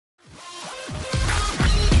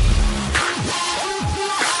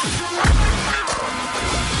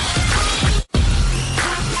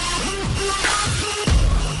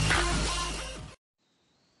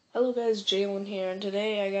Hello guys, Jalen here, and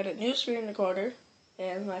today I got a new screen recorder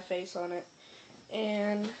and my face on it,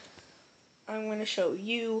 and I'm going to show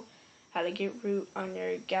you how to get root on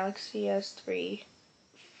your Galaxy S3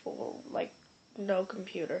 full, no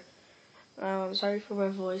computer. Sorry for my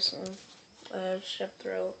voice and strep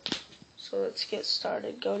throat. So let's get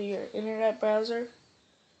started. Go to your internet browser.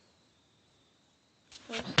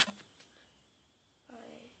 You're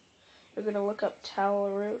going to look up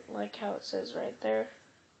Tailroot, like how it says right there.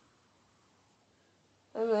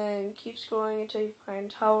 And then keep scrolling until you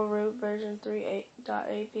find Tailroot version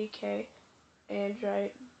 3.apk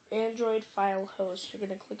Android file host. You're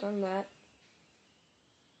going to click on that.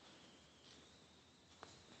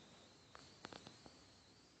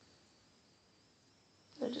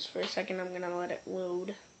 So just for a second, I'm going to let it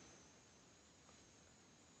load.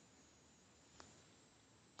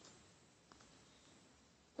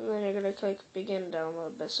 And then you're going to click begin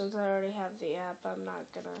download. But since I already have the app, I'm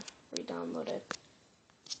not going to re-download it.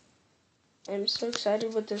 I'm so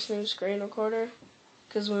excited with this new screen recorder,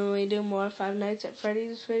 because when we do more Five Nights at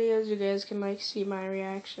Freddy's videos, you guys can see my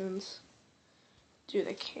reactions to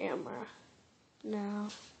the camera. Now,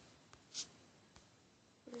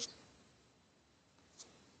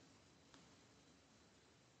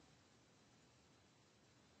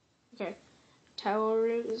 okay,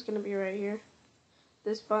 Tailroot is going to be right here.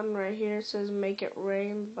 This button right here says make it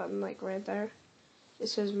rain, button right there. It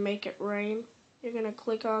says make it rain. You're going to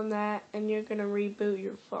click on that and you're going to reboot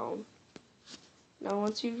your phone. Now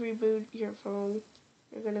once you reboot your phone,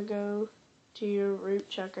 you're going to go to your root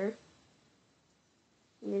checker.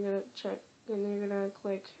 And you're going to check, and you're going to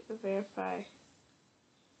click verify.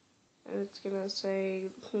 And it's going to say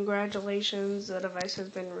congratulations, the device has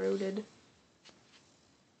been rooted.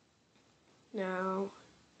 Now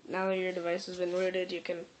that your device has been rooted, you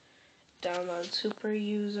can download Super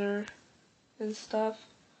User and stuff.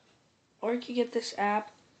 Or you can get this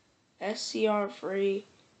app, SCR free,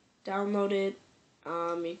 download it,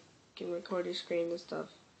 you can record your screen and stuff.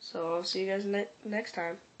 So I'll see you guys next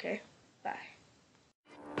time, okay? Bye.